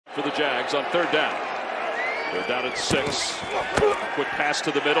For the Jags on third down. They're down at 6. Quick pass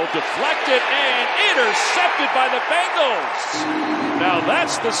to the middle, deflected and intercepted by the Bengals. Now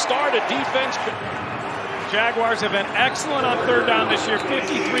that's the start of defense. Jaguars have been excellent on third down this year,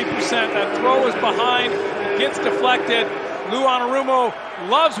 53%. That throw is behind, gets deflected. Lou Anarumo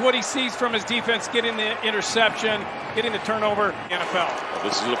loves what he sees from his defense, getting the interception, getting the turnover. NFL. Well,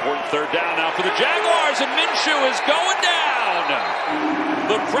 this is an important third down now for the Jaguars, and Minshew is going down.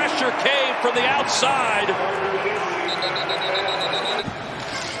 The pressure came from the outside.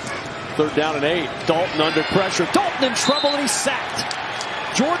 Third down and 8. Dalton under pressure. Dalton in trouble, and he's sacked.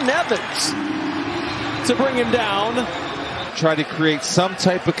 Jordan Evans to bring him down. Try to create some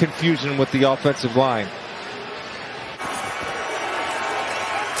type of confusion with the offensive line.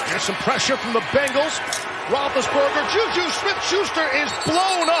 There's some pressure from the Bengals. Roethlisberger, Juju Smith-Schuster is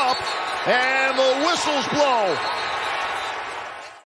blown up, and the whistles blow.